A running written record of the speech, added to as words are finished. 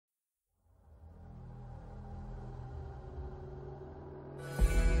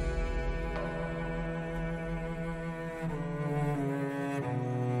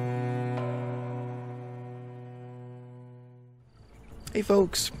Hey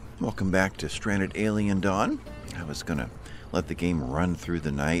folks, welcome back to Stranded Alien Dawn. I was gonna let the game run through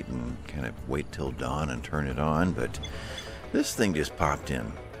the night and kind of wait till dawn and turn it on, but this thing just popped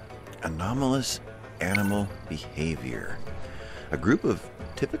in. Anomalous animal behavior. A group of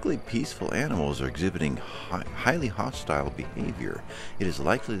typically peaceful animals are exhibiting highly hostile behavior. It is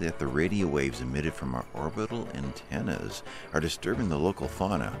likely that the radio waves emitted from our orbital antennas are disturbing the local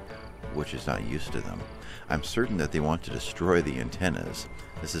fauna, which is not used to them. I'm certain that they want to destroy the antennas.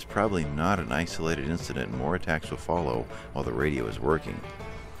 This is probably not an isolated incident, and more attacks will follow while the radio is working.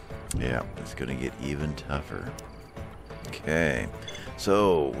 Yeah, it's going to get even tougher. Okay,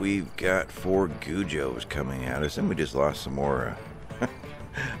 so we've got 4 Gujos coming at us, and we just lost some more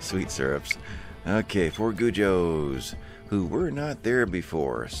sweet syrups. Okay, 4 Gujos who were not there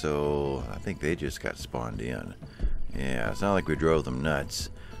before, so I think they just got spawned in. Yeah, it's not like we drove them nuts.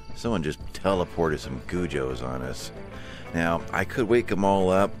 Someone just teleported some Gujos on us. Now, I could wake them all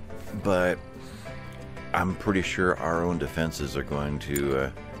up, but I'm pretty sure our own defenses are going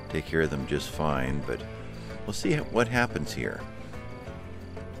to take care of them just fine, but we'll see what happens here.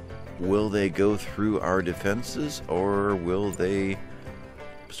 Will they go through our defenses, or will they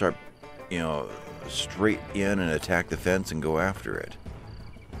start, straight in and attack the fence and go after it?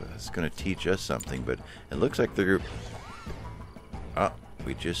 That's going to teach us something, but it looks like they're...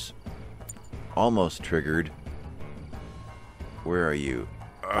 we just almost triggered. Where are you?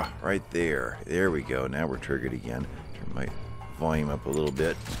 Right there. There we go. Now we're triggered again. Turn my volume up a little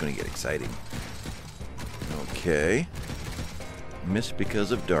bit. It's going to get exciting. Okay. Missed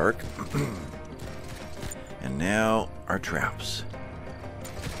because of dark. And now our traps.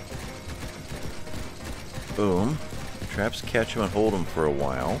 Boom. Traps catch them and hold them for a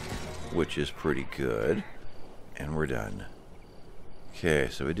while, which is pretty good. And we're done. Okay,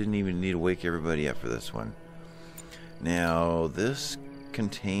 so we didn't even need to wake everybody up for this one. Now, this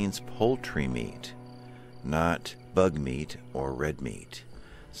contains poultry meat, not bug meat or red meat.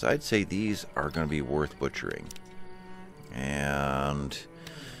 So I'd say these are going to be worth butchering. And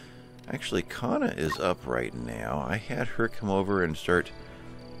actually, Kana is up right now. I had her come over and start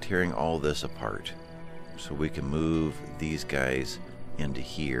tearing all this apart, so we can move these guys into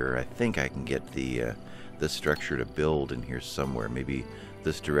here. I think I can get the structure to build in here somewhere. Maybe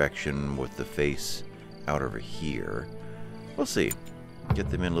this direction with the face out over here. We'll see. Get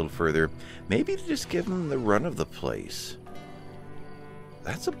them in a little further. Maybe just give them the run of the place.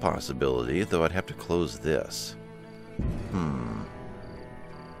 That's a possibility, though I'd have to close this. I'm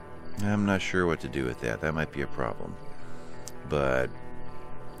not sure what to do with that. That might be a problem. But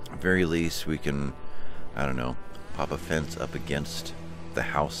at the very least, we can, I don't know, pop a fence up against the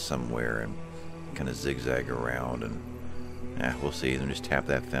house somewhere and kind of zigzag around, and we'll see. Then just tap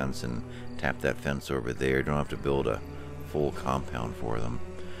that fence and tap that fence over there. Don't have to build a full compound for them,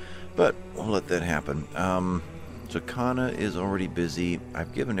 but we'll let that happen. So Kana is already busy.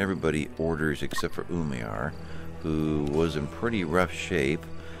 I've given everybody orders except for Umayar, who was in pretty rough shape,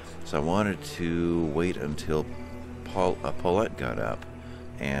 so I wanted to wait until Paulette got up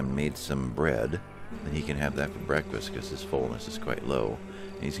and made some bread. Then he can have that for breakfast because his fullness is quite low.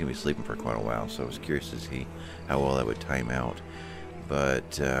 He's going to be sleeping for quite a while, so I was curious to see how well that would time out.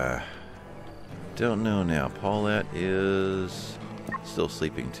 But, don't know now. Paulette is still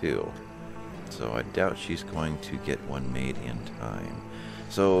sleeping too, so I doubt she's going to get one made in time.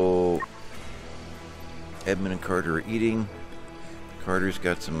 So, Edmund and Carter are eating. Carter's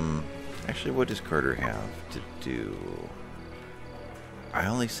got some... Actually, what does Carter have to do? I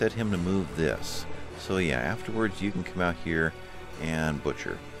only set him to move this. So yeah, afterwards you can come out here and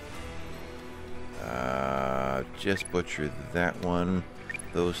butcher. Just butcher that one,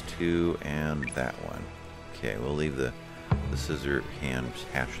 those 2, and that one. Okay, we'll leave the scissor hand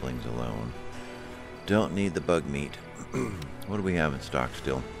hatchlings alone. Don't need the bug meat. What do we have in stock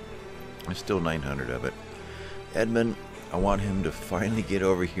still? There's still 900 of it. Edmund, I want him to finally get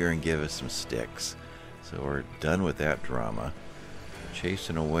over here and give us some sticks. So we're done with that drama.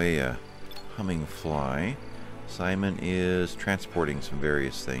 Chasing away a humming fly. Simon is transporting some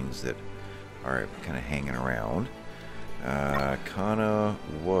various things that are kind of hanging around. Kana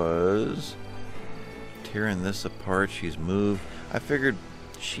was tearing this apart. She's moved. I figured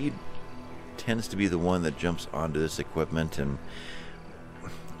she tends to be the one that jumps onto this equipment, and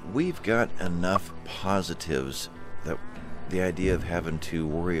we've got enough positives that the idea of having to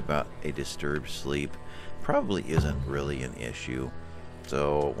worry about a disturbed sleep probably isn't really an issue.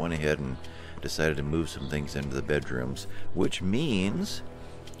 So went ahead and decided to move some things into the bedrooms, which means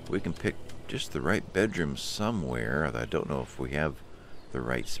we can pick just the right bedroom somewhere. I don't know if we have the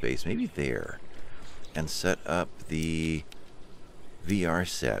right space. Maybe there. And set up the VR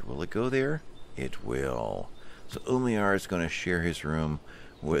set. Will it go there? It will. So Umayar is going to share his room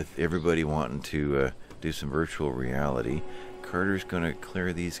with everybody wanting to do some virtual reality. Carter's going to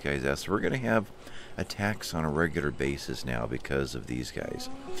clear these guys out. So we're going to have attacks on a regular basis now because of these guys.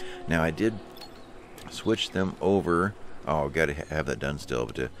 Now I did switch them over. Oh, I've got to have that done still,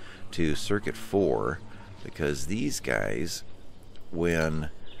 but to circuit 4, because these guys, when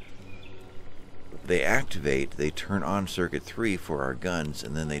they activate, they turn on circuit 3 for our guns,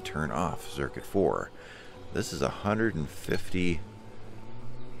 and then they turn off circuit 4. This is 150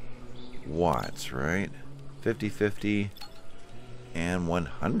 watts, right? 50, 50, and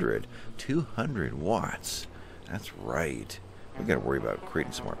 100. 200 watts. That's right. We've got to worry about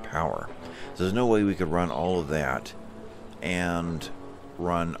creating some more power. So there's no way we could run all of that and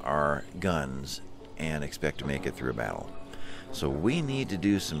run our guns and expect to make it through a battle. So we need to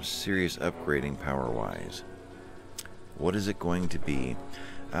do some serious upgrading power-wise. What is it going to be?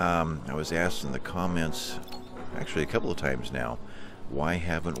 I was asked in the comments, actually a couple of times now, why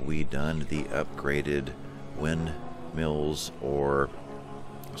haven't we done the upgraded windmills or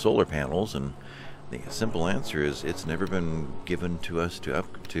solar panels? And the simple answer is it's never been given to us to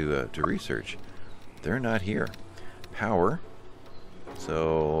research. They're not here. Power.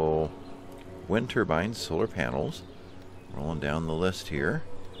 So wind turbines, solar panels. Rolling down the list here.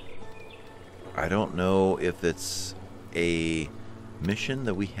 I don't know if it's a mission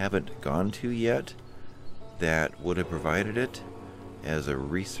that we haven't gone to yet that would have provided it as a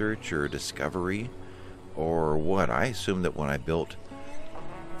research or a discovery, or what. I assumed that when I built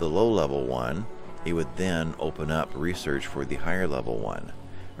the low-level one, it would then open up research for the higher-level one,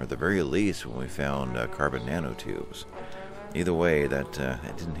 or at the very least when we found carbon nanotubes. Either way, that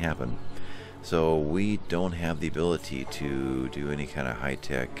didn't happen. So we don't have the ability to do any kind of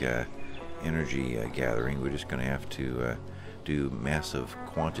high-tech energy gathering. We're just going to have to do massive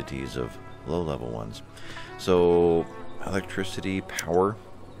quantities of low-level ones. So electricity, power.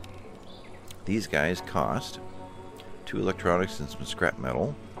 These guys cost 2 electronics and some scrap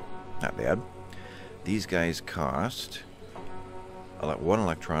metal. Not bad. These guys cost 1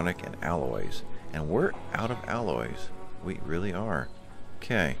 electronic and alloys. And we're out of alloys. We really are.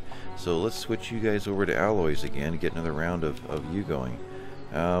 Okay, so let's switch you guys over to alloys again, get another round of you going.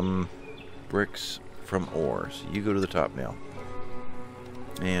 Bricks from ores. You go to the top now.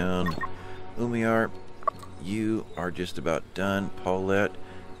 And Umayar, you are just about done. Paulette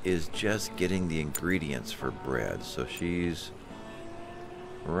is just getting the ingredients for bread. So she's...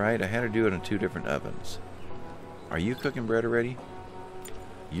 Right, I had her do it in 2 different ovens. Are you cooking bread already?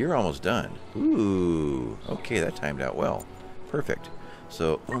 You're almost done. Ooh, okay, that timed out well. Perfect.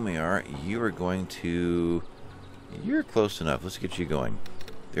 So, Umayar, you are going to... You're close enough. Let's get you going.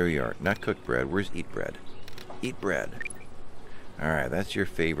 There you are. Not cooked bread. Where's eat bread? Eat bread. Alright, that's your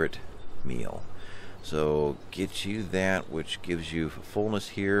favorite meal. So, get you that, which gives you fullness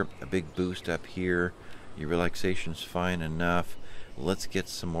here, a big boost up here. Your relaxation's fine enough. Let's get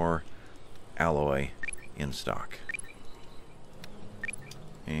some more alloy in stock.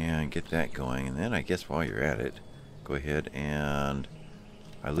 And get that going. And then I guess while you're at it, go ahead and...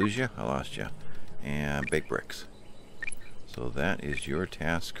 I lose you? I lost you. And bake bricks. So that is your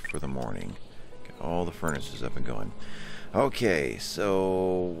task for the morning. Get all the furnaces up and going. Okay,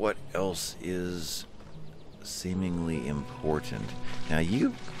 so what else is seemingly important? Now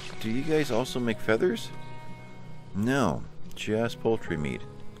do you guys also make feathers? No, just poultry meat.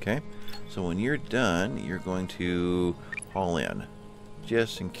 Okay, so when you're done, you're going to haul in,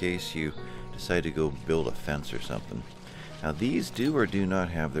 just in case you decide to go build a fence or something. Now these do or do not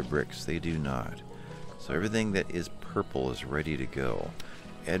have their bricks. They do not. So everything that is purple is ready to go.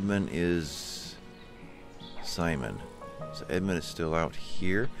 Edmund is... Simon. So Edmund is still out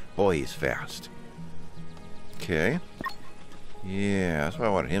here. Boy, he's fast. Okay. Yeah, that's why I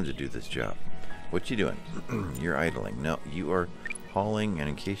wanted him to do this job. What you doing? You're idling. No, you are hauling, and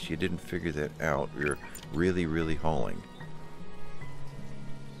in case you didn't figure that out, you're really, really hauling.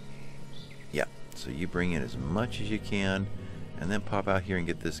 Yeah, so you bring in as much as you can, and then pop out here and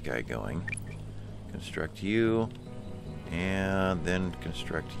get this guy going. Construct you, and then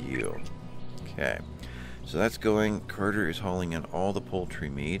construct you. Okay, so that's going. Carter is hauling in all the poultry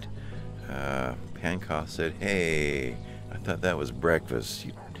meat. Pankow said, hey, I thought that was breakfast.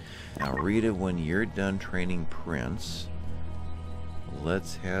 Now, Rita, when you're done training Prince,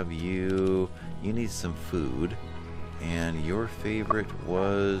 let's have you... You need some food, and your favorite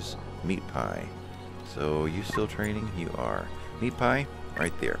was meat pie. So, you still training? You are. Meat pie?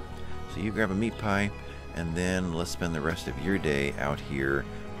 Right there. So you grab a meat pie, and then let's spend the rest of your day out here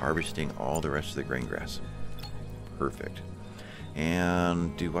harvesting all the rest of the grain grass. Perfect.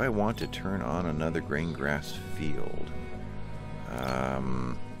 And do I want to turn on another grain grass field?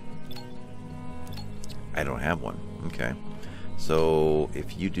 I don't have one. Okay. So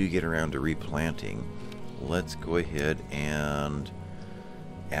if you do get around to replanting, let's go ahead and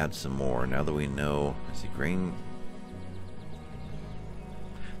add some more. Now that we know, see, grain,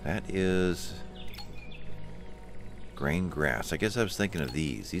 that is grain grass. I guess I was thinking of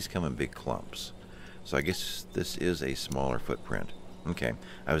these. These come in big clumps. So I guess this is a smaller footprint. Okay.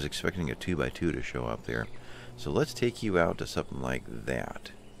 I was expecting a 2x2 to show up there. So let's take you out to something like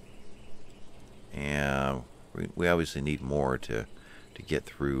that. And we obviously need more to get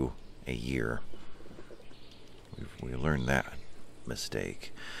through a year. We learned that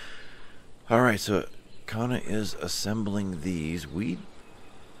mistake. Alright, so Kana is assembling these. We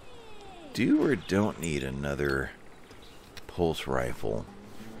do or don't need another pulse rifle.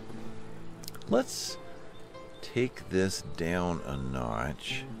 Let's take this down a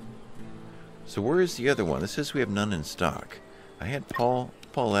notch. So where is the other one? This says we have none in stock. I had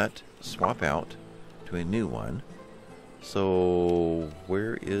Paulette swap out to a new one. So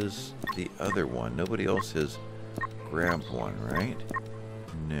where is the other one? Nobody else has grabbed one, right?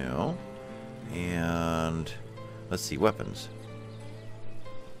 No. And let's see, weapons.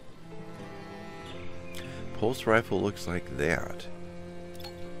 Pulse rifle looks like that.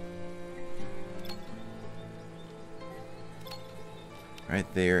 Right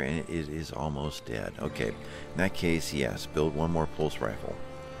there, and it is almost dead. Okay, in that case, yes, build one more pulse rifle.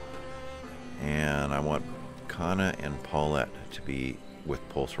 And I want Kana and Paulette to be with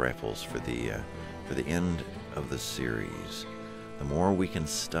pulse rifles for the end of the series. The more we can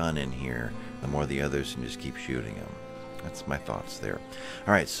stun in here, the more the others can just keep shooting them. That's my thoughts there.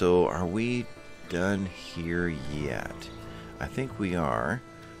 All right, so are we done here yet? I think we are.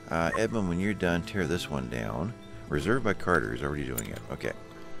 Edmund, when you're done, tear this one down. Reserved by Carter is already doing it. Okay.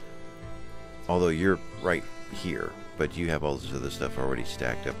 Although you're right here, but you have all this other stuff already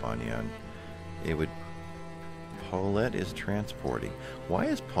stacked up on you. And it would... Paulette is transporting. Why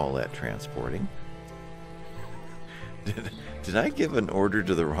is Paulette transporting? Did I give an order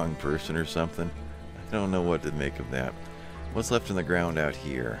to the wrong person or something? I don't know what to make of that. What's left on the ground out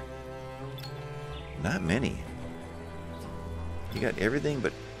here? Not many. You got everything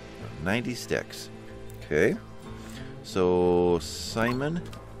but 90 sticks. Okay. So, Simon,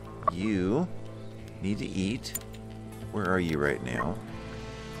 you need to eat. Where are you right now?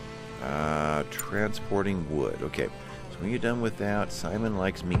 Transporting wood. Okay. So when you're done with that, Simon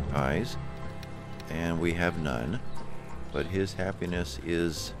likes meat pies. And we have none. But his happiness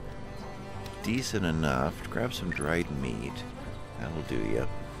is decent enough. Grab some dried meat. That'll do you.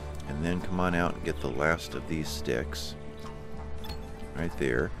 And then come on out and get the last of these sticks. Right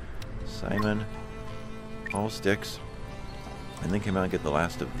there. Simon, all sticks. And then come out and get the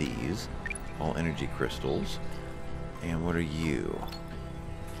last of these. All energy crystals. And what are you?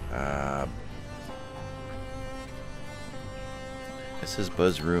 It says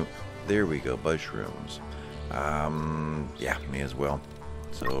buzz room. There we go, bushrooms. Yeah, may as well.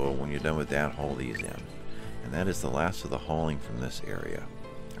 So when you're done with that, haul these in. And that is the last of the hauling from this area.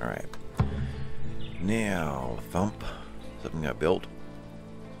 Alright. Now, thump. Something got built.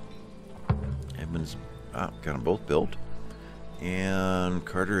 Edmund's got them both built. And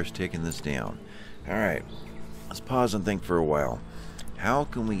Carter has taken this down. Alright. Let's pause and think for a while. How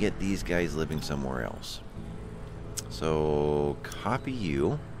can we get these guys living somewhere else? So, copy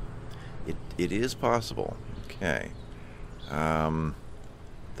you. It is possible. Okay.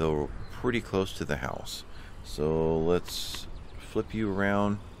 Though pretty close to the house. So let's flip you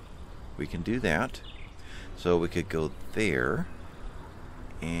around. We can do that. So we could go there.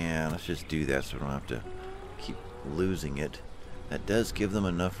 And let's just do that so we don't have to keep losing it. That does give them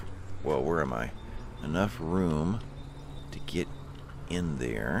enough... Well, where am I? Enough room to get in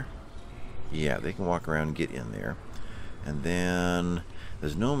there. Yeah, they can walk around and get in there. And then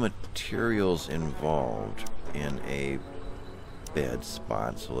there's no materials involved in a bed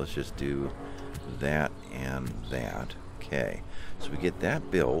spot, so let's just do that and that. Okay, so we get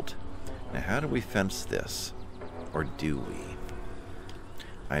that built. Now how do we fence this? Or do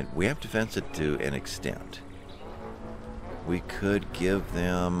we? We have to fence it to an extent. We could give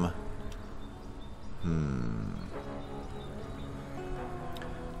them...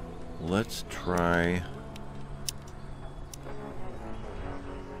 Let's try...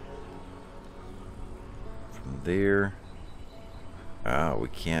 From there... we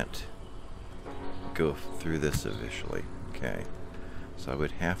can't go through this officially. Okay. So I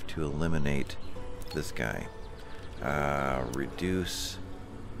would have to eliminate this guy. Reduce...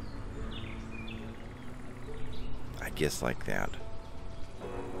 guess like that.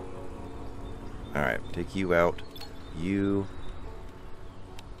 Alright, take you out. You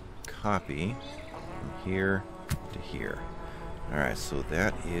copy from here to here. Alright, so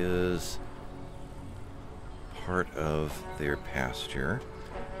that is part of their pasture.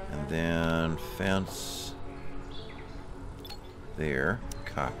 And then fence there,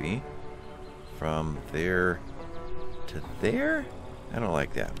 copy from there to there? I don't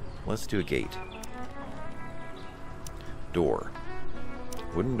like that. Let's do a gate. Door.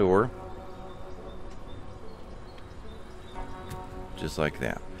 Wooden door. Just like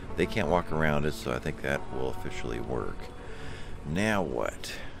that. They can't walk around it, so I think that will officially work. Now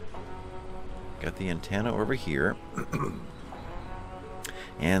what? Got the antenna over here.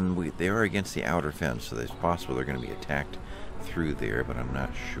 And they are against the outer fence, so it's possible they're going to be attacked through there, but I'm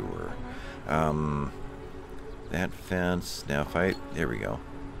not sure. That fence, now if I, there we go.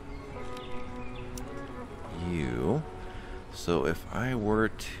 You. So if I were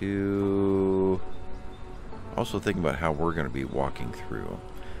to, also think about how we're going to be walking through.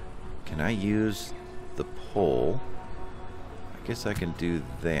 Can I use the pole? I guess I can do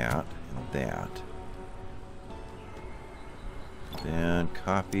that and that. Then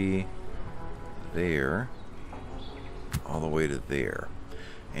copy there all the way to there.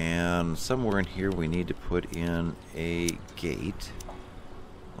 And somewhere in here we need to put in a gate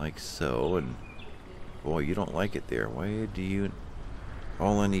like so. And boy, you don't like it there. Why do you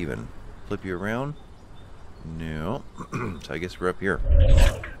all uneven? Flip you around? No. So I guess we're up here.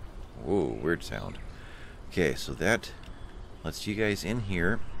 Whoa, weird sound. Okay, so that lets you guys in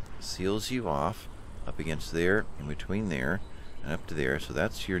here, seals you off up against there, in between there, and up to there. So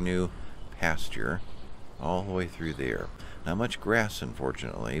that's your new pasture all the way through there. Not much grass,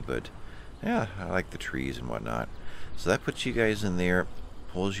 unfortunately, but yeah, I like the trees and whatnot. So that puts you guys in there,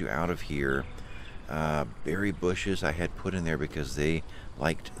 pulls you out of here. Berry bushes I had put in there because they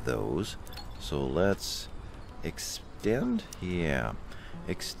liked those. So let's extend. Yeah,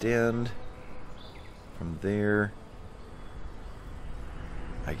 extend from there,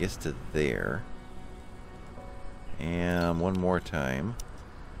 I guess, to there. And one more time,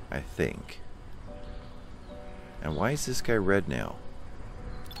 I think. And why is this guy red now?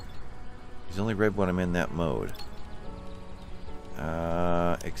 He's only red when I'm in that mode.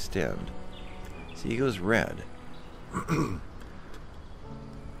 Extend. See, he goes red. I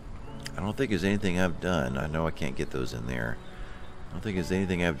don't think there's anything I've done. I know I can't get those in there. I don't think there's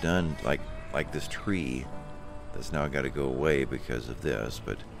anything I've done like this tree that's now got to go away because of this,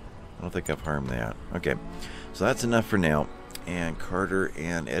 but I don't think I've harmed that. Okay, so that's enough for now. And Carter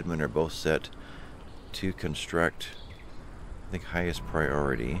and Edmund are both set to construct, I think, highest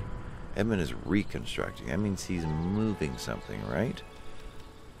priority. Edmund is reconstructing. That means he's moving something, right?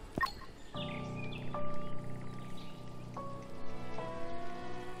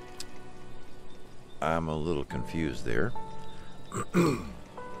 I'm a little confused there.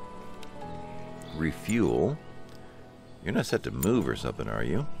 Refuel. You're not set to move or something, are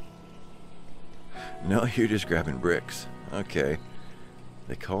you? No, you're just grabbing bricks. Okay.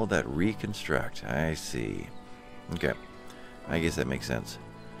 They call that reconstruct. I see. Okay. I guess that makes sense.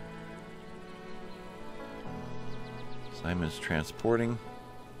 Simon's transporting.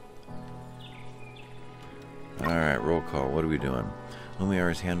 Alright, roll call. What are we doing?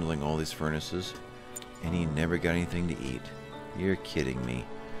 Lumiar is handling all these furnaces, and he never got anything to eat. You're kidding me.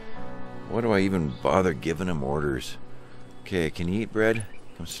 Why do I even bother giving him orders? Okay, can you eat bread?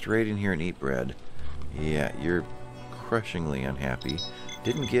 Come straight in here and eat bread. Yeah, you're crushingly unhappy.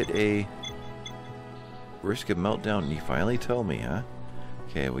 Didn't get a risk of meltdown, and you finally told me, huh?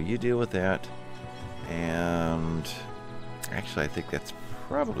 Okay, well, you deal with that. And actually, I think that's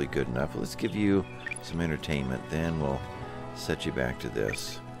probably good enough. Let's give you some entertainment, then we'll set you back to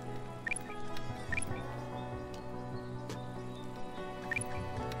this.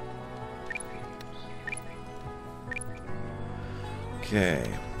 Okay.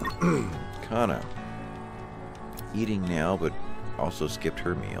 Kana. Eating now, but also skipped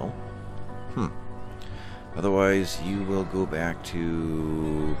her meal. Otherwise, you will go back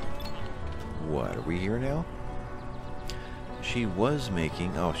to... What? Are we here now? She was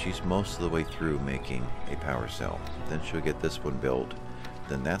making... Oh, she's most of the way through making a power cell. Then she'll get this one built.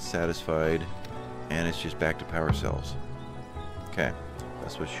 Then that's satisfied. And it's just back to power cells. Okay.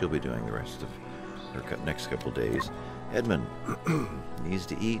 That's what she'll be doing the rest of her next couple days. Edmund needs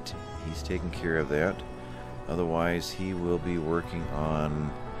to eat. He's taking care of that. Otherwise, he will be working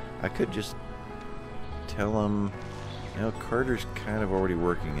on... I could just tell him... You know, Carter's kind of already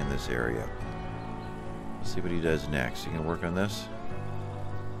working in this area. Let's see what he does next. You gonna work on this?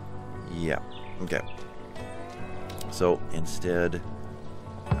 Yeah. Okay. So instead,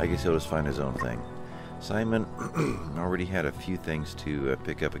 I guess he'll just find his own thing. Simon already had a few things to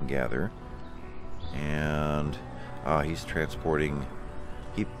pick up and gather. And he's transporting.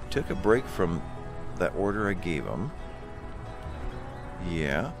 He took a break from that order I gave him.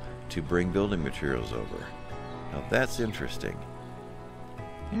 Yeah, to bring building materials over. Now that's interesting.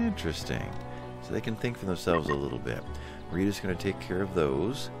 Interesting. So they can think for themselves a little bit. Rita's going to take care of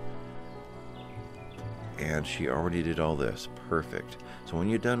those. And she already did all this. Perfect. So when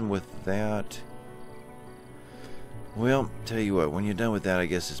you're done with that... Well, tell you what, when you're done with that, I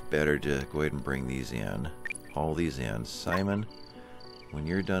guess it's better to go ahead and bring these in. All these in. Simon, when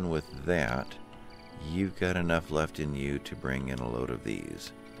you're done with that, you've got enough left in you to bring in a load of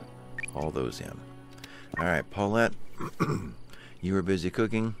these. All those in. Alright, Paulette, you were busy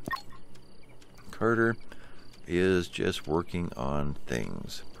cooking. Carter is just working on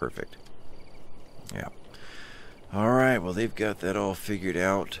things. Perfect. Yeah. Alright, well, they've got that all figured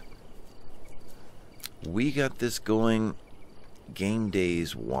out. We got this going game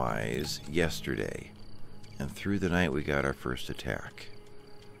days wise yesterday. And through the night we got our first attack.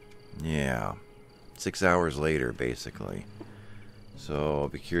 Yeah. 6 hours later, basically. So I'll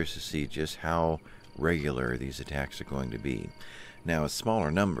be curious to see just how regular these attacks are going to be. Now, it's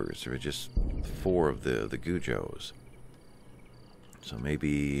smaller numbers. There are just 4 of the Gujos. So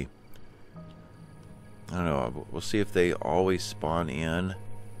maybe... I don't know. We'll see if they always spawn in.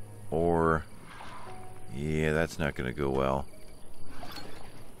 Or... yeah, that's not going to go well.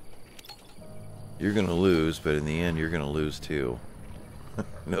 You're going to lose, but in the end, you're going to lose too.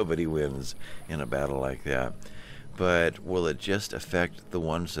 Nobody wins in a battle like that. But will it just affect the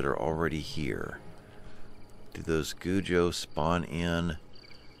ones that are already here? Do those Gujo spawn in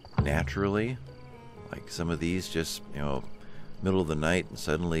naturally? Like some of these just, you know, middle of the night and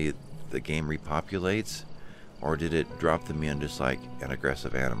suddenly the game repopulates? Or did it drop them in just like an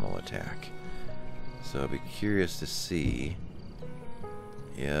aggressive animal attack? So I'll be curious to see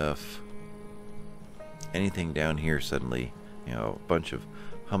if anything down here suddenly, you know, a bunch of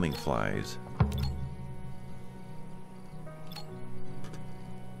humming flies.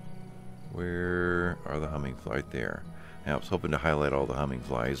 Where are the humming flies? Right there. Now, I was hoping to highlight all the humming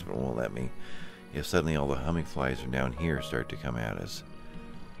flies, but it won't let me. If suddenly all the humming flies are down here start to come at us.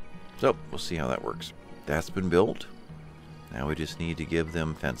 So, we'll see how that works. That's been built. Now we just need to give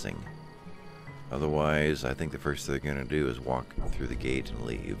them fencing. Otherwise, I think the first thing they're going to do is walk through the gate and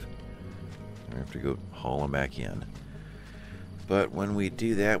leave. We have to go haul them back in. But when we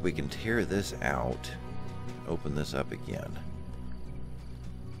do that, we can tear this out, open this up again.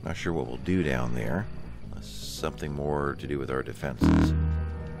 Not sure what we'll do down there. Something more to do with our defenses.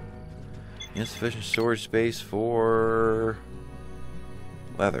 Insufficient storage space for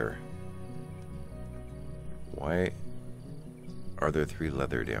leather. Why are there 3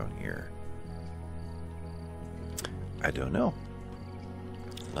 leather down here? I don't know.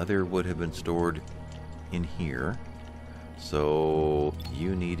 Leather would have been stored in here. So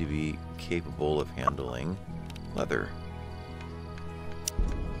you need to be capable of handling leather.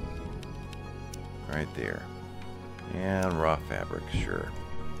 Right there. And raw fabric, sure.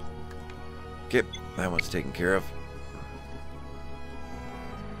 Okay, that one's taken care of.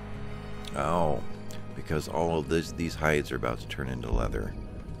 Oh, because all of these hides are about to turn into leather.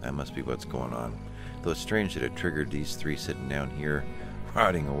 That must be what's going on. Though it's strange that it triggered these 3 sitting down here,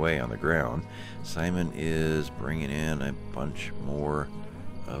 rotting away on the ground. Simon is bringing in a bunch more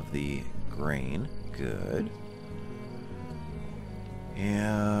of the grain. Good.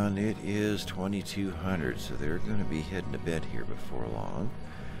 And it is 2200, so they're going to be heading to bed here before long.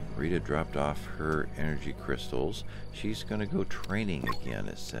 Rita dropped off her energy crystals. She's going to go training again,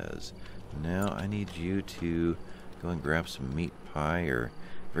 it says. Now I need you to go and grab some meat pie, or at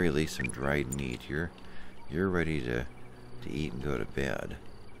the very least some dried meat. You're ready to eat and go to bed.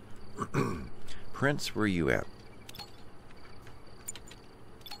 Prince, where are you at?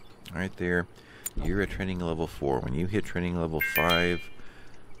 Right there. You're at training level 4. When you hit training level 5,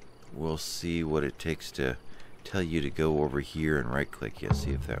 we'll see what it takes to tell you to go over here and right click you,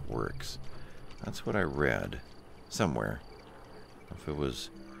 see if that works. That's what I read somewhere. If it was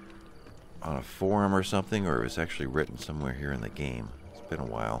on a forum or something, or it was actually written somewhere here in the game. It's been a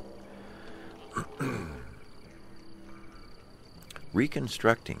while.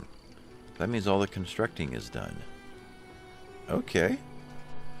 Reconstructing. That means all the constructing is done. Okay.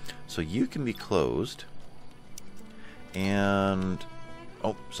 So you can be closed. And...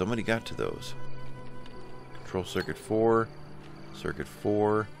 oh, somebody got to those. Control circuit 4,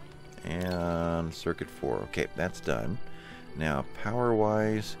 and circuit 4. Okay, that's done. Now,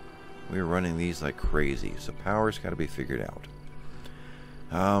 power-wise, We're running these like crazy, so power's got to be figured out.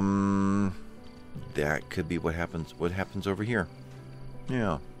 That could be what happens over here.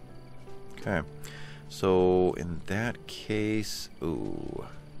 Yeah. Okay. So in that case, ooh,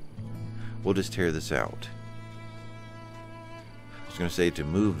 we'll just tear this out. I was going to say, to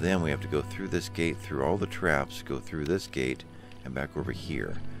move them, we have to go through this gate, through all the traps, go through this gate, and back over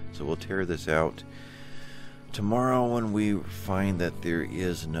here. So we'll tear this out tomorrow when we find that there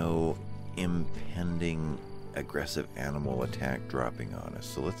is no impending aggressive animal attack dropping on us.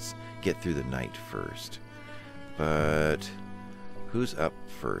 So let's get through the night first. But who's up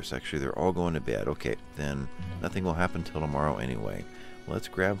first? Actually, they're all going to bed. Okay, then nothing will happen till tomorrow anyway. Let's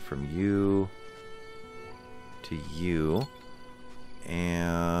grab from you to you.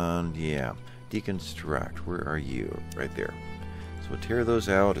 And yeah, deconstruct. Where are you? Right there. So we'll tear those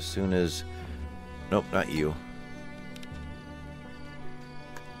out as soon as... Nope, not you.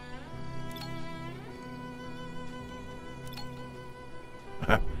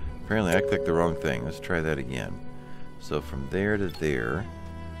 Apparently I clicked the wrong thing. Let's try that again. So from there to there.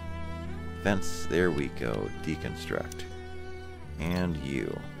 Fence, there we go. Deconstruct. And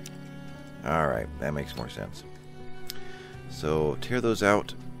you. Alright, that makes more sense. So tear those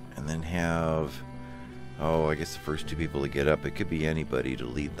out and then have... Oh, I guess the first two people to get up. It could be anybody to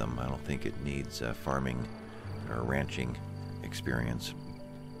lead them. I don't think it needs farming or ranching experience.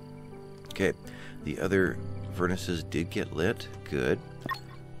 Okay, the other furnaces did get lit. Good.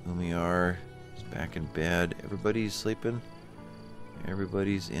 Lumiar is back in bed. Everybody's sleeping?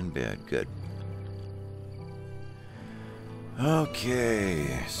 Everybody's in bed. Good.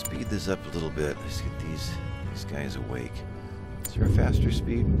 Okay, speed this up a little bit. Let's get these guys awake. Is there a faster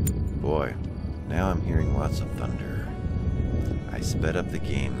speed? Boy, now I'm hearing lots of thunder. I sped up the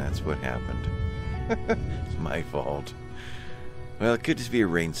game, that's what happened. It's my fault. Well, it could just be a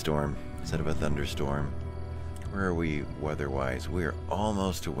rainstorm instead of a thunderstorm. Where are we weather-wise? We're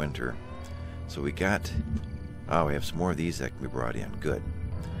almost to winter. So we got... Oh, we have some more of these that can be brought in. Good.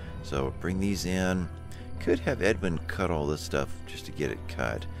 So bring these in. Could have Edwin cut all this stuff just to get it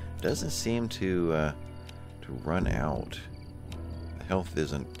cut. Doesn't seem to run out. The health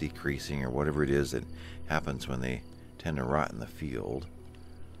isn't decreasing or whatever it is that happens when they tend to rot in the field.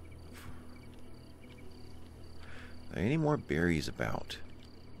 Are there any more berries about?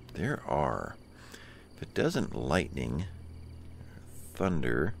 There are. If it doesn't lightning,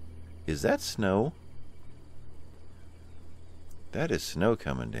 thunder, is that snow? That is snow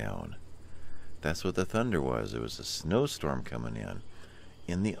coming down. That's what the thunder was. It was a snowstorm coming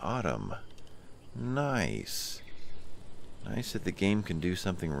in the autumn. Nice. Nice that the game can do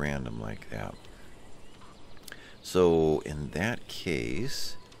something random like that. So in that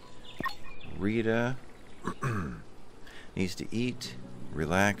case, Rita needs to eat,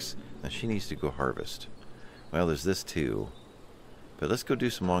 relax. Now she needs to go harvest. Well, there's this too. But let's go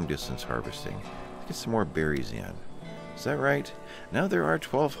do some long distance harvesting. Let's get some more berries in. Is that right? Now there are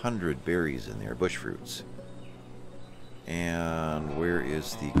 1,200 berries in there, bush fruits. And where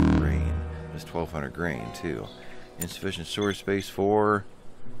is the grain? There's 1,200 grain too. Insufficient storage space for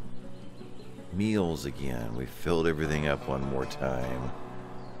meals again. We filled everything up one more time.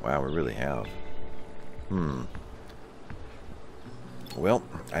 Wow, we really have. Well,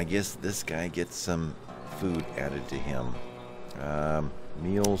 I guess this guy gets some food added to him.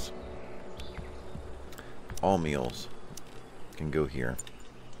 Meals. All meals can go here.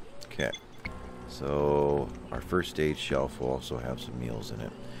 Okay. So our first aid shelf will also have some meals in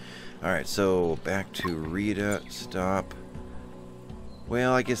it. Alright, so back to Rita. Stop.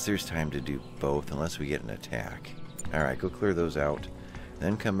 Well, I guess there's time to do both unless we get an attack. Alright, go clear those out.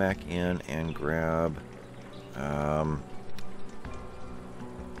 Then come back in and grab a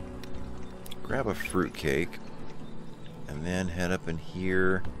fruit cake. And then head up in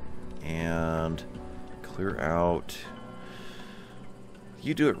here and clear out.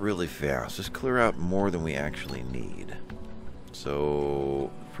 You do it really fast. Just clear out more than we actually need.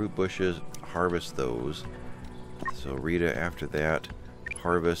 So fruit bushes, harvest those. So Rita, after that,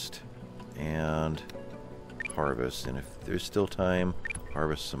 harvest and harvest. And if there's still time,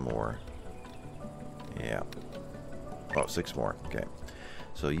 harvest some more. Yeah. Oh, 6 more. Okay.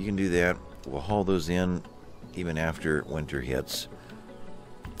 So you can do that. We'll haul those in even after winter hits.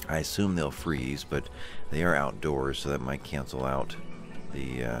 I assume they'll freeze, but they are outdoors, so that might cancel out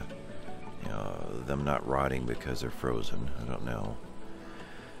the them not rotting because they're frozen. I don't know.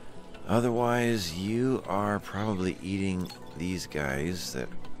 Otherwise, you are probably eating these guys that...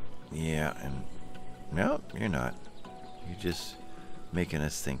 Yeah, and... No, you're not. You're just making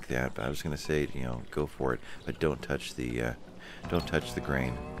us think that. But I was going to say, go for it. But don't touch the Don't touch the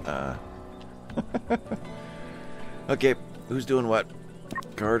grain. Okay, who's doing what?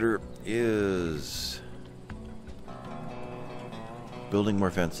 Carter is building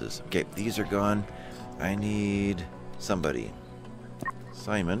more fences. Okay, these are gone. I need somebody.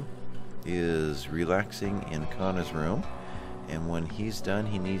 Simon is relaxing in Kana's room, and when he's done,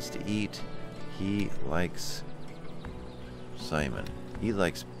 he needs to eat. He likes Simon. He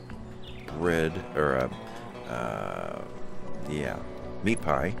likes bread, or yeah, meat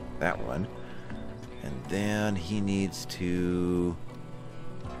pie, that one. And then he needs to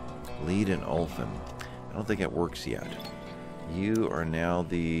lead an Ulfin. I don't think it works yet. You are now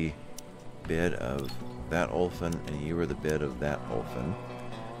the bed of that Ulfin, and you are the bed of that Ulfin.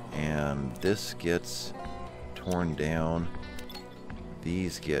 And this gets torn down.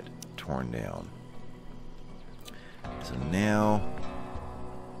 These get torn down. So now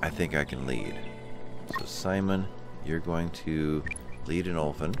I think I can lead. So Simon, you're going to lead an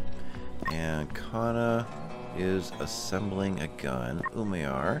Ulfin. And Kana is assembling a gun.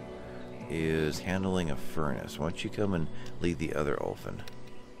 Umayar is handling a furnace. Why don't you come and lead the other Ulfin?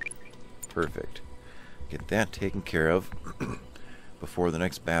 Perfect. Get that taken care of before the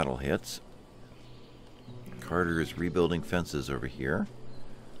next battle hits. Carter is rebuilding fences over here.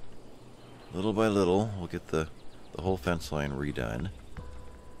 Little by little, we'll get the whole fence line redone.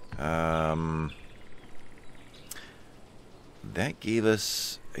 That gave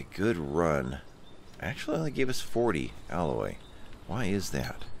us a good run. Actually, only gave us 40 alloy. Why is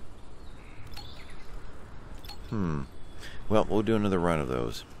that? Well, we'll do another run of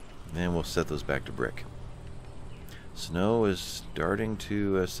those. And we'll set those back to brick. Snow is starting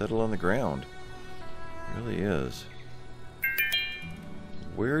to settle on the ground. It really is.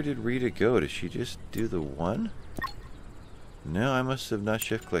 Where did Rita go? Did she just do the one? No, I must have not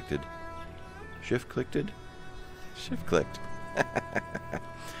shift-clicked. Shift-clicked? Shift-clicked.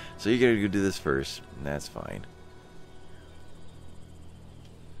 So you gotta go do this first, and that's fine.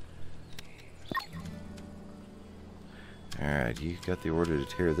 Alright, you got the order to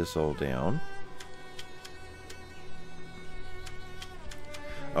tear this all down.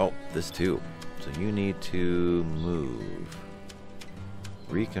 Oh, this too. So you need to move.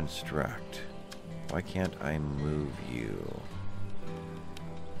 Reconstruct. Why can't I move you?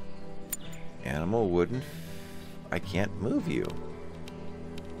 Animal wooden. I can't move you.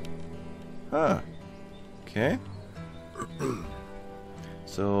 Huh. Okay.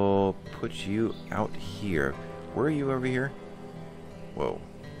 So put you out here. Were you over here? Whoa.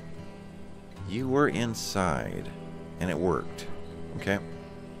 You were inside, and it worked. Okay.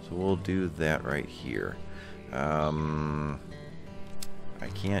 So we'll do that right here. I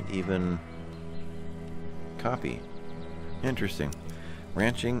can't even copy. Interesting.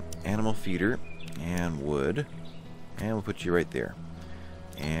 Ranching, animal feeder, and wood. And we'll put you right there.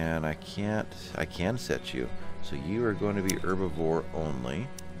 And I can set you. So you are going to be herbivore only.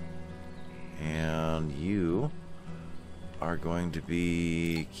 And you are going to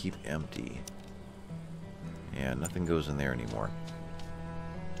be keep empty. Yeah, nothing goes in there anymore.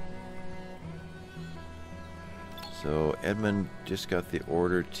 So Edmund just got the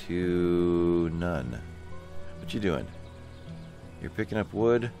order to none. What you doing? You're picking up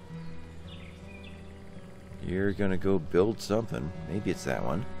wood. You're gonna go build something. Maybe it's that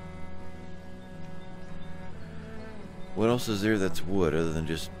one. What else is there that's wood other than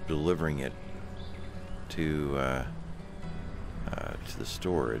just delivering it to the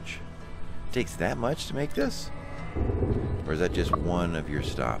storage? It takes that much to make this? Or is that just one of your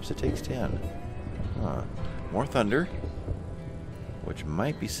stops? It takes 10. Huh. More thunder, which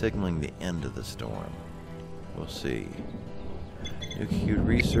might be signaling the end of the storm. We'll see. New queued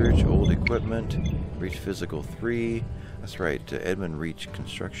research, old equipment, reach physical 3. That's right, Edmund reached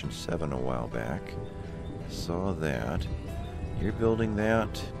construction 7 a while back. Saw that. You're building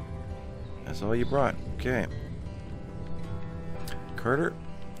that. That's all you brought. Okay. Carter,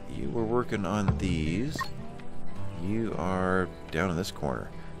 you were working on these. You are down in this corner.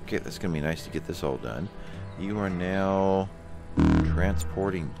 Okay, that's going to be nice to get this all done. You are now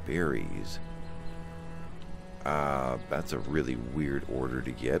transporting berries. That's a really weird order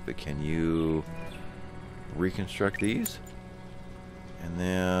to get, but can you reconstruct these? And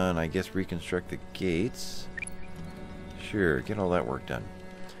then, I guess, reconstruct the gates. Sure, get all that work done.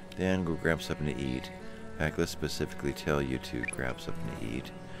 Then go grab something to eat. In fact, let's specifically tell you to grab something to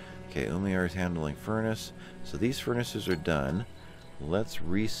eat. Okay, Umayar is handling furnace. So these furnaces are done. Let's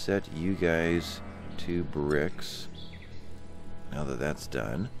reset you guys to bricks. Now that that's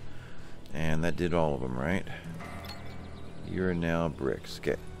done. And that did all of them, right? You're now bricks.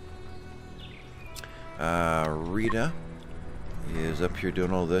 Okay. Rita, is up here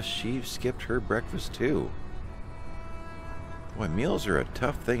doing all this. She skipped her breakfast too. Boy, meals are a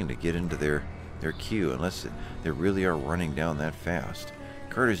tough thing to get into their queue unless they really are running down that fast.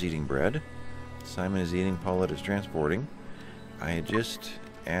 Carter's eating bread. Simon is eating. Paulette is transporting. I had just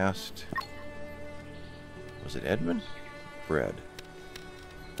asked... Was it Edmund? Bread.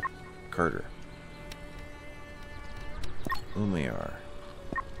 Carter. Umayar.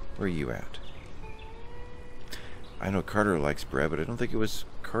 Where are you at? I know Carter likes bread, but I don't think it was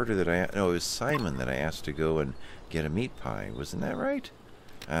Carter that I... No, it was Simon that I asked to go and get a meat pie. Wasn't that right?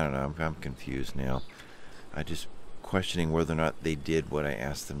 I don't know. I'm confused now. I just questioning whether or not they did what I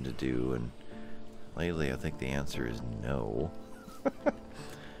asked them to do, and lately I think the answer is no.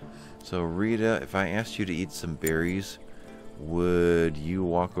 So Rita, if I asked you to eat some berries, would you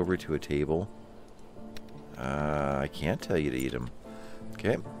walk over to a table? I can't tell you to eat them.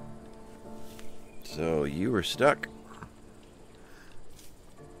 Okay. So you were stuck.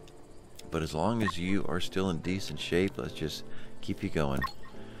 But as long as you are still in decent shape, let's just keep you going.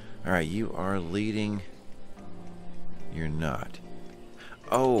 Alright, you are leading. You're not.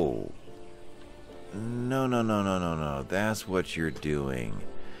 Oh. No. That's what you're doing.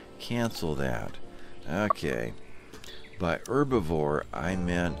 Cancel that. Okay. By herbivore, I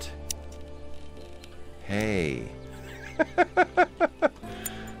meant... Hey.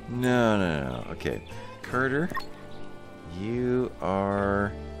 No. Okay. Carter, you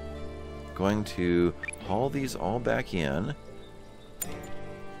are going to haul these all back in.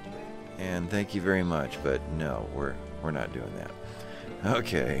 And thank you very much, but no, we're not doing that.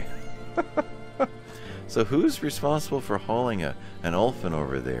 Okay. So who's responsible for hauling an olphin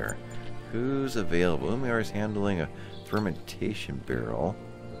over there? Who's available? Umar is handling a fermentation barrel.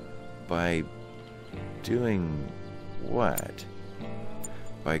 By doing what?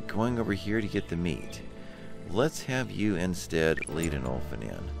 By going over here to get the meat. Let's have you instead lead an olphin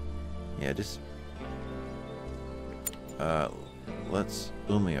in. Yeah, just... let's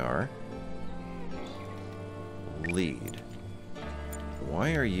Umayar lead.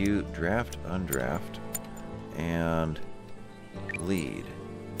 Why are you draft, undraft, and lead?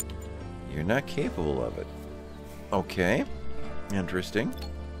 You're not capable of it. Okay. Interesting.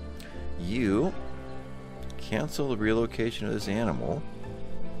 You cancel the relocation of this animal.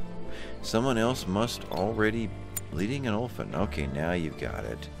 Someone else must already leading an olphin. Okay, now you've got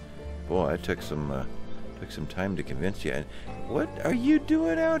it. Boy, it took some time to convince you. And what are you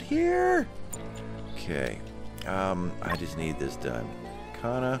doing out here? Okay. I just need this done.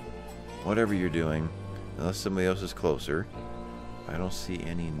 Kana, whatever you're doing, unless somebody else is closer. I don't see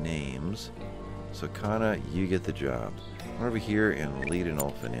any names. So Kana, you get the job. Come over here and lead an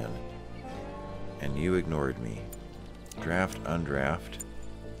olphin in. And you ignored me. Draft, undraft.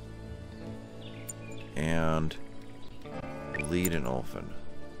 And lead an olphin.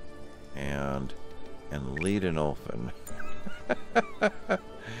 And lead an olphin.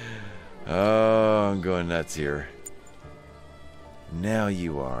 Oh, I'm going nuts here. Now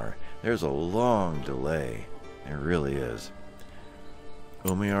you are. There's a long delay. There really is.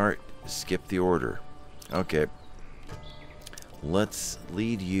 Umayar, skip the order. Okay. Let's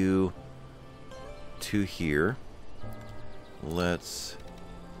lead you to here. Let's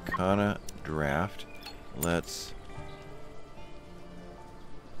Kana draft. Let's...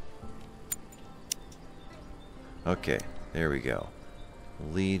 Okay, there we go.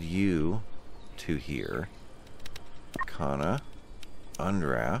 Lead you to here. Kana,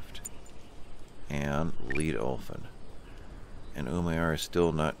 undraft, and lead olphin. And Umayar is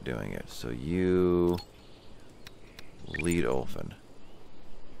still not doing it. So you lead olphin.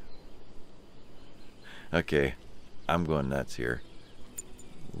 Okay, I'm going nuts here.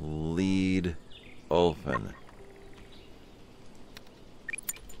 Lead olphin.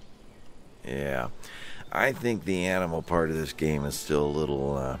 Yeah. I think the animal part of this game is still a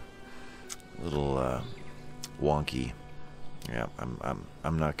little wonky. Yeah,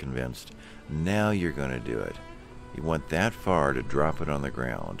 I'm not convinced. Now you're going to do it. You went that far to drop it on the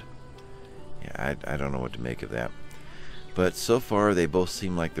ground. Yeah, I don't know what to make of that. But so far they both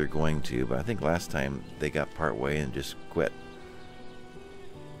seem like they're going to. But I think last time they got part way and just quit.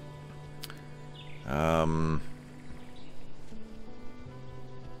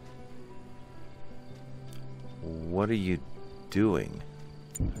 What are you doing?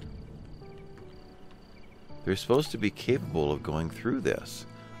 They're supposed to be capable of going through this.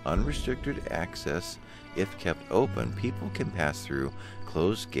 Unrestricted access, if kept open, people can pass through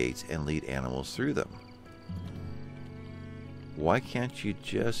closed gates and lead animals through them. Why can't you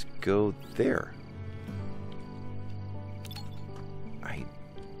just go there? I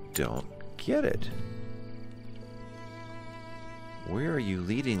don't get it. Where are you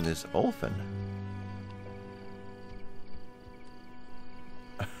leading this Ulfin?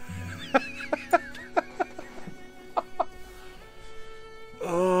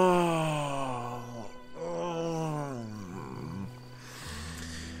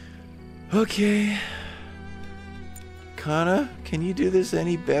 Okay. Kana, can you do this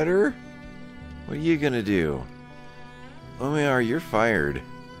any better? What are you gonna do? Omiar, you're fired.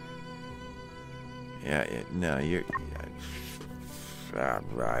 Yeah, no, you're...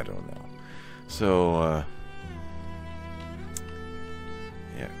 I don't know. So,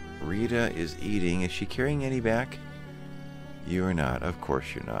 yeah, Rita is eating. Is she carrying any back? You are not. Of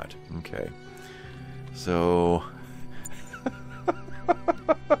course you're not. Okay. So...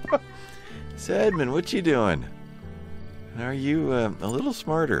 So Edmund, what you doing? Are you a little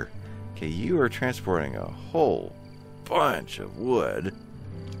smarter? Okay, you are transporting a whole bunch of wood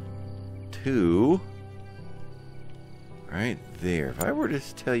to right there. If I were to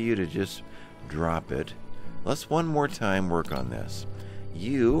tell you to just drop it, let's one more time work on this.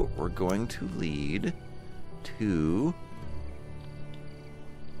 You were going to lead to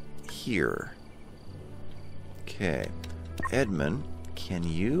here. Okay. Edmund, can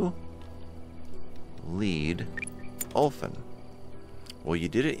you lead Ulfin? Well, you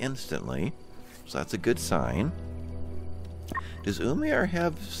did it instantly, so that's a good sign. Does Umayr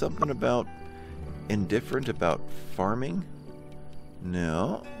have something about indifferent about farming?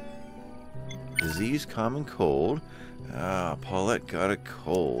 No. Disease, common cold. Paulette got a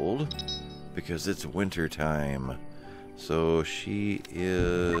cold because it's winter time. So she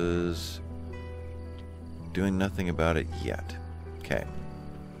is doing nothing about it yet. Okay.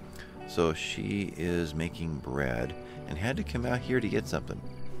 So she is making bread and had to come out here to get something.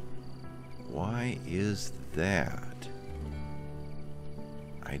 Why is that?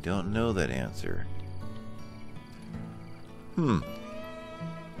 I don't know that answer.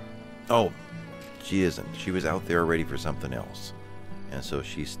 Oh, she isn't. She was out there ready for something else. And so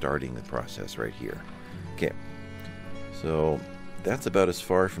she's starting the process right here. Okay. So that's about as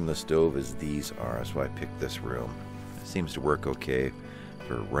far from the stove as these are. That's why I picked this room. It seems to work okay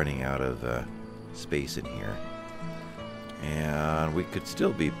for running out of space in here. And we could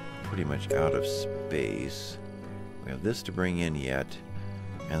still be pretty much out of space. We have this to bring in yet.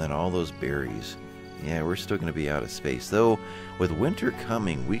 And then all those berries. Yeah, we're still going to be out of space. Though, with winter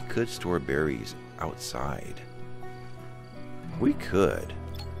coming, we could store berries outside. We could.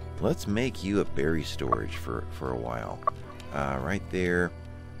 Let's make you a berry storage for a while. Right there.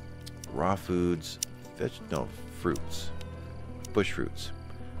 Raw foods. Fruits. Bush fruits.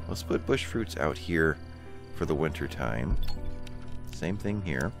 Let's put bush fruits out here for the winter time. Same thing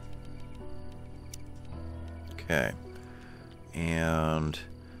here. Okay. And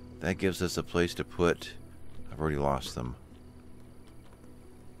that gives us a place to put... I've already lost them.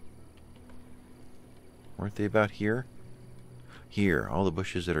 Weren't they about here? Here, all the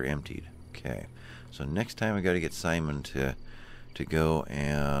bushes that are emptied. Okay. So next time I got to get Simon to go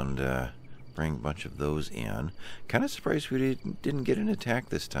and bring a bunch of those in. Kind of surprised we didn't get an attack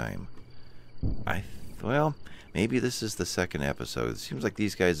this time. Well, maybe this is the second episode. It seems like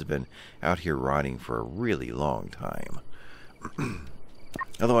these guys have been out here rotting for a really long time.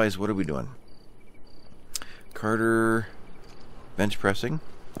 Otherwise, what are we doing? Carter, bench pressing.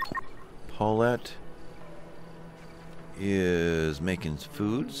 Paulette is making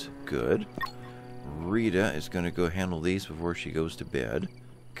foods. Good. Rita is going to go handle these before she goes to bed.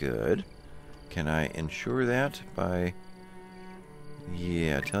 Good. Can I ensure that by...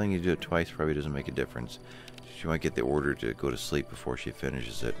 Yeah, telling you to do it twice probably doesn't make a difference. She might get the order to go to sleep before she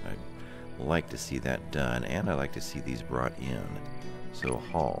finishes it. I'd like to see that done, and I like to see these brought in. So,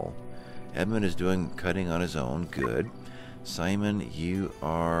 haul. Edmund is doing cutting on his own. Good. Simon, you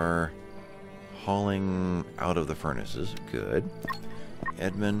are hauling out of the furnaces. Good.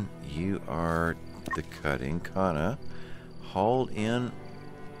 Edmund, you are the cutting. Kana hauled in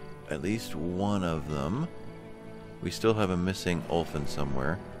at least one of them. We still have a missing Ulfin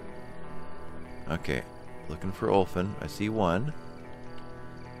somewhere. Okay. Looking for Ulfin. I see one.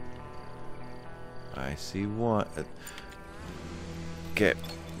 I see one. Okay.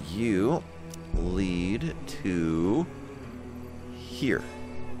 You lead to here.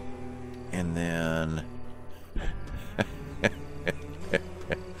 And then...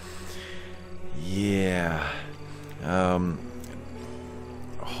 yeah.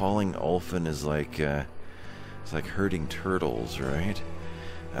 Hauling Ulfin is like... it's like herding turtles, right?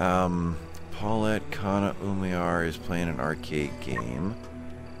 Paulette, Kana, Umayr is playing an arcade game.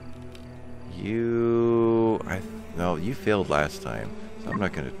 No, you failed last time, so I'm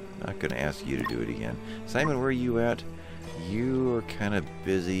not gonna ask you to do it again. Simon, where are you at? You are kind of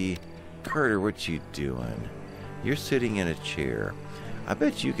busy. Carter, what you doing? You're sitting in a chair. I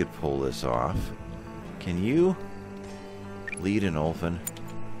bet you could pull this off. Can you lead an Olfin?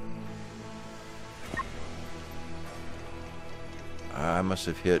 I must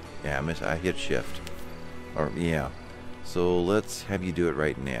have hit... Yeah, I hit shift. Or, yeah. So let's have you do it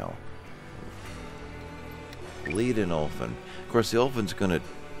right now. Lead an Olfin. Of course, the Olfin's gonna...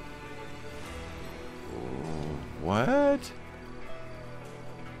 What?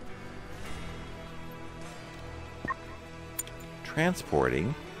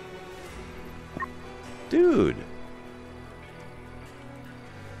 Transporting? Dude!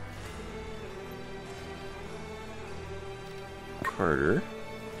 Carter,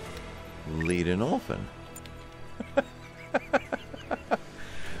 lead an Olfin.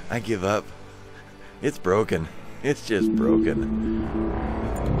 I give up. It's broken. It's just broken.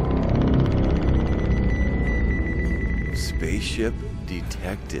 Spaceship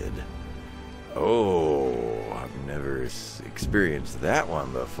detected. Oh, I've never experienced that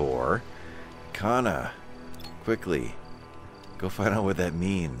one before. Kana, quickly, go find out what that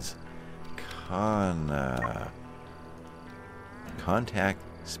means. Kana. Contact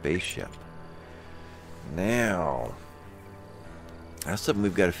spaceship. Now, that's something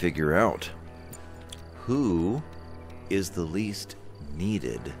we've got to figure out. Who is the least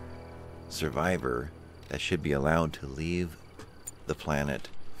needed survivor that should be allowed to leave the planet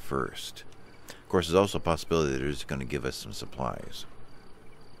first? Of course, there's also a possibility that it's going to give us some supplies.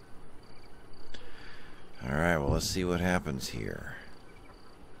 Alright, well, let's see what happens here.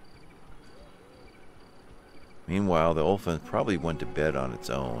 Meanwhile, the Olfin probably went to bed on its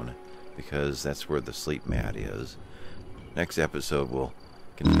own, because that's where the sleep mat is. Next episode, we'll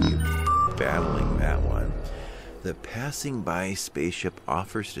continue battling that one. The passing by spaceship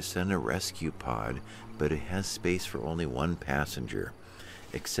offers to send a rescue pod, but it has space for only one passenger.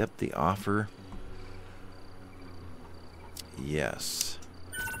 Accept the offer? Yes.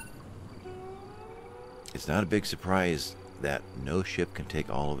 It's not a big surprise that no ship can take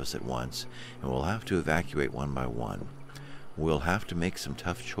all of us at once, and we'll have to evacuate one by one. We'll have to make some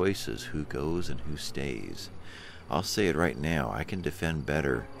tough choices, who goes and who stays. I'll say it right now, I can defend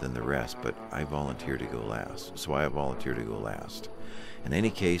better than the rest, but I volunteer to go last. So I volunteer to go last. In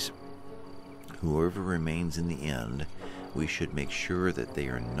any case, whoever remains in the end, we should make sure that they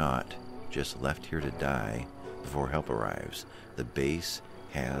are not just left here to die before help arrives. The base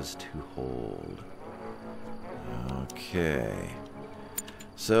has to hold. Okay.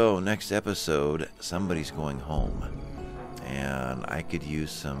 So, next episode, somebody's going home. And I could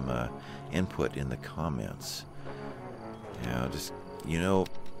use some input in the comments. Just,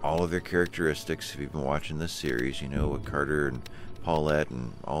 all of their characteristics. If you've been watching this series, you know what Carter and Paulette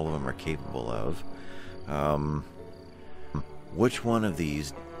and all of them are capable of. Which one of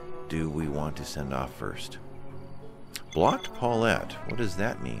these do we want to send off first? Blocked Paulette. What does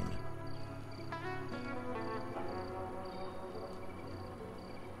that mean?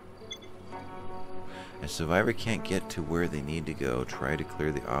 A survivor can't get to where they need to go. Try to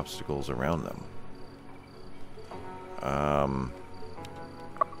clear the obstacles around them.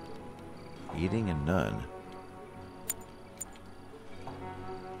 Eating and none.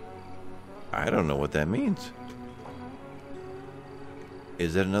 I don't know what that means.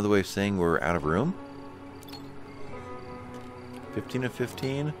 Is that another way of saying we're out of room? 15 of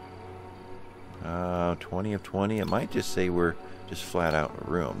 15? 20 of 20? It might just say we're just flat out of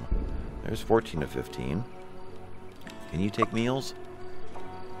room. There's 14 of 15. Can you take meals?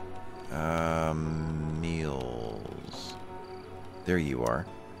 Meals. There you are.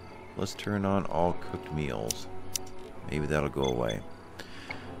 Let's turn on all cooked meals. Maybe that'll go away.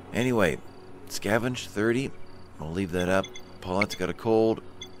 Anyway, scavenge 30. We'll leave that up. Paulette's got a cold.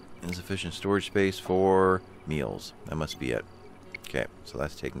 Insufficient storage space for meals. That must be it. Okay, so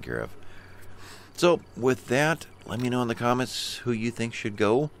that's taken care of. So, with that, let me know in the comments who you think should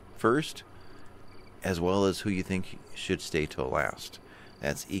go first, as well as who you think should stay till last.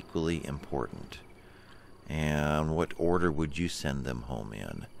 That's equally important. And what order would you send them home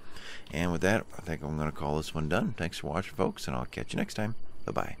in? And with that, I think I'm going to call this one done. Thanks for watching, folks, and I'll catch you next time.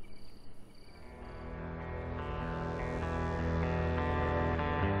 Bye-bye.